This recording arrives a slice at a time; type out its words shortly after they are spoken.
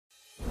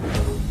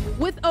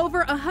With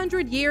over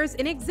 100 years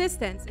in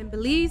existence in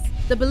Belize,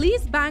 the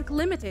Belize Bank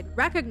Limited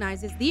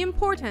recognizes the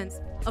importance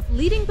of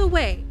leading the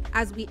way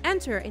as we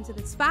enter into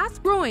this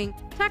fast-growing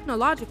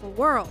technological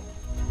world.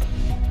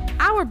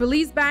 Our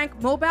Belize Bank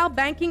mobile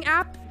banking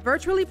app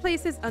virtually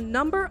places a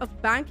number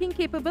of banking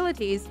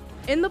capabilities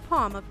in the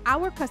palm of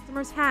our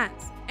customers'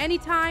 hands,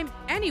 anytime,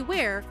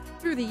 anywhere,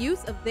 through the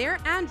use of their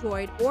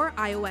Android or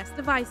iOS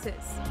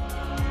devices.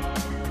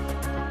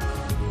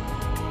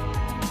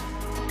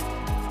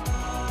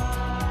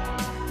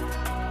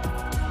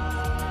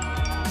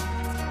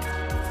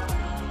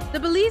 The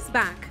Belize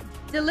Bank,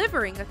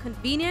 delivering a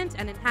convenient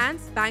and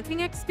enhanced banking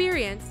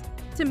experience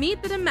to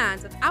meet the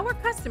demands of our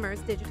customers'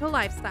 digital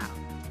lifestyle.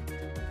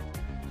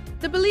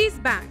 The Belize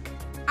Bank,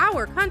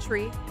 our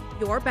country,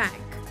 your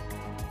bank.